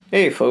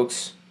Hey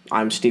folks,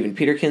 I'm Stephen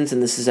Peterkins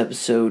and this is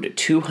episode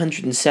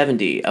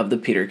 270 of the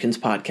Peterkins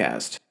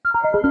Podcast.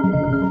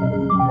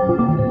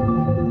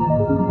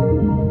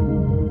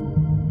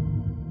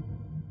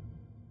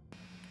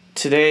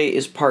 Today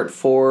is part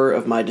 4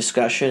 of my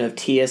discussion of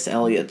T.S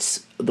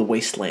Eliot's The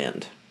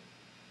Wasteland.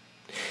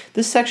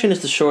 This section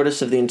is the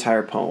shortest of the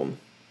entire poem.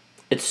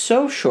 It's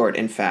so short,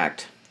 in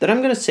fact, that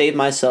I'm going to save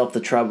myself the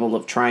trouble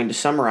of trying to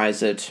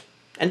summarize it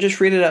and just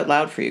read it out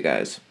loud for you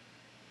guys.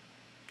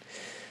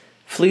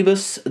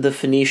 Phlebas the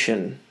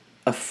Phoenician,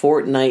 a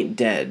fortnight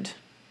dead,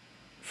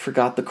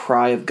 forgot the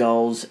cry of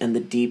gulls and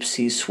the deep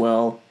sea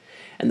swell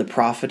and the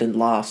profit and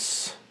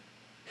loss.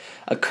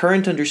 A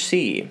current under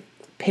sea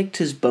picked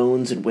his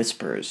bones in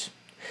whispers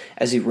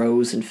as he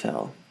rose and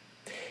fell.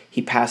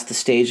 He passed the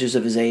stages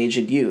of his age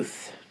and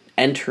youth,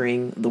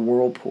 entering the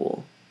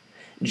whirlpool.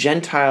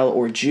 Gentile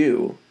or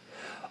Jew,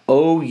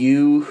 O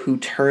you who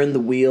turn the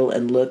wheel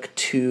and look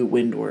to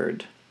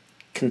windward,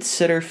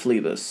 consider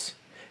Phlebas,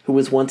 who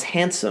was once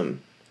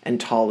handsome and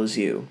tall as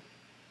you.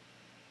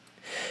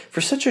 For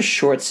such a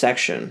short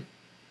section,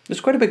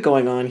 there's quite a bit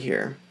going on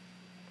here.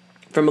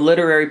 From a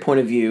literary point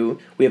of view,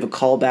 we have a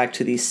callback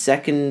to the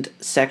second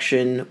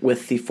section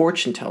with the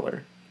fortune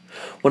teller.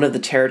 One of the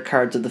tarot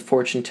cards of the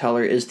fortune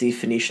teller is the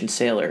Phoenician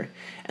sailor,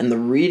 and the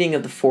reading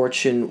of the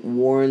fortune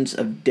warns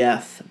of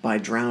death by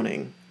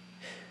drowning.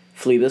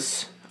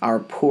 Phlebas, our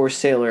poor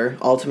sailor,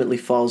 ultimately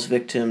falls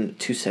victim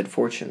to said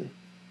fortune.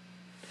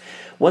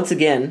 Once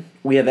again,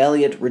 we have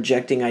Eliot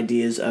rejecting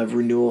ideas of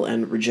renewal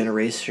and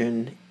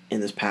regeneration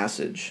in this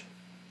passage.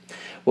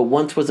 What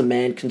once was a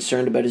man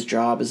concerned about his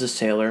job as a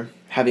sailor,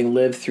 having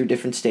lived through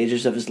different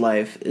stages of his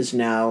life, is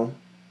now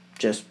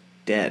just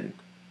dead,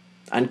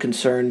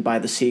 unconcerned by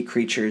the sea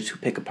creatures who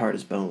pick apart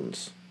his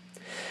bones.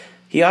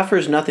 He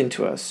offers nothing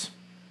to us.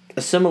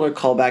 A similar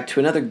callback to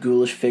another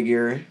ghoulish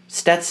figure,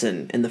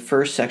 Stetson, in the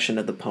first section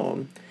of the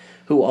poem,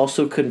 who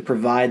also couldn't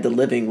provide the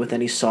living with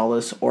any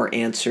solace or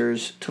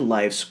answers to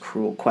life's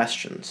cruel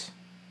questions.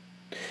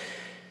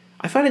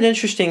 I find it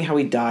interesting how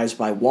he dies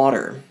by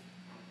water.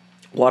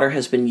 Water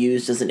has been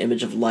used as an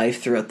image of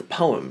life throughout the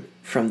poem,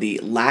 from the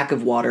lack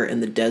of water in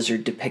the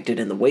desert depicted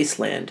in the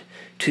Wasteland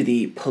to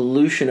the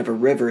pollution of a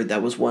river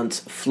that was once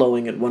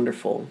flowing and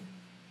wonderful.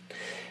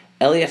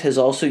 Eliot has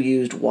also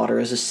used water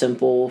as a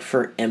symbol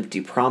for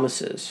empty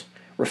promises,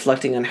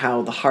 reflecting on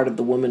how the heart of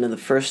the woman in the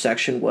first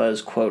section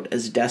was, quote,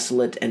 as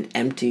desolate and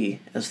empty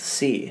as the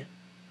sea.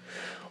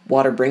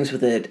 Water brings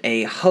with it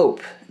a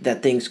hope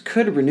that things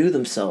could renew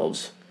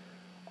themselves,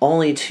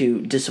 only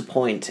to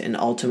disappoint and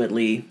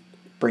ultimately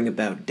bring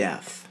about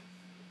death.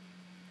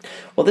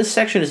 While this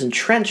section is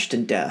entrenched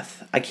in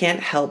death, I can't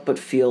help but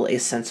feel a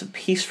sense of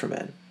peace from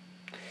it.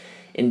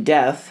 In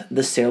death,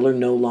 the sailor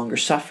no longer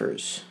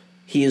suffers.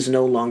 He is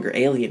no longer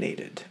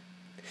alienated.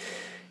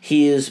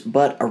 He is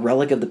but a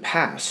relic of the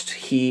past.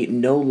 He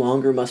no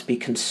longer must be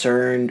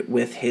concerned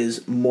with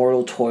his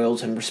mortal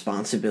toils and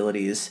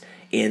responsibilities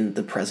in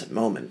the present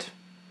moment.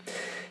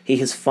 He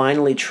has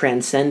finally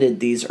transcended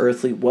these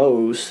earthly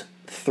woes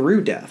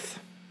through death.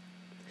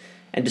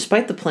 And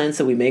despite the plans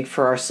that we make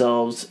for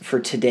ourselves for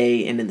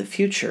today and in the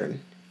future,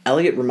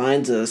 Eliot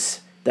reminds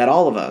us that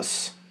all of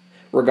us,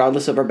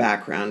 regardless of our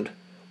background,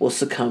 will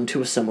succumb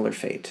to a similar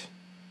fate.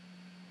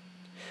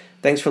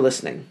 Thanks for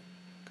listening,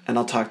 and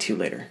I'll talk to you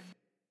later.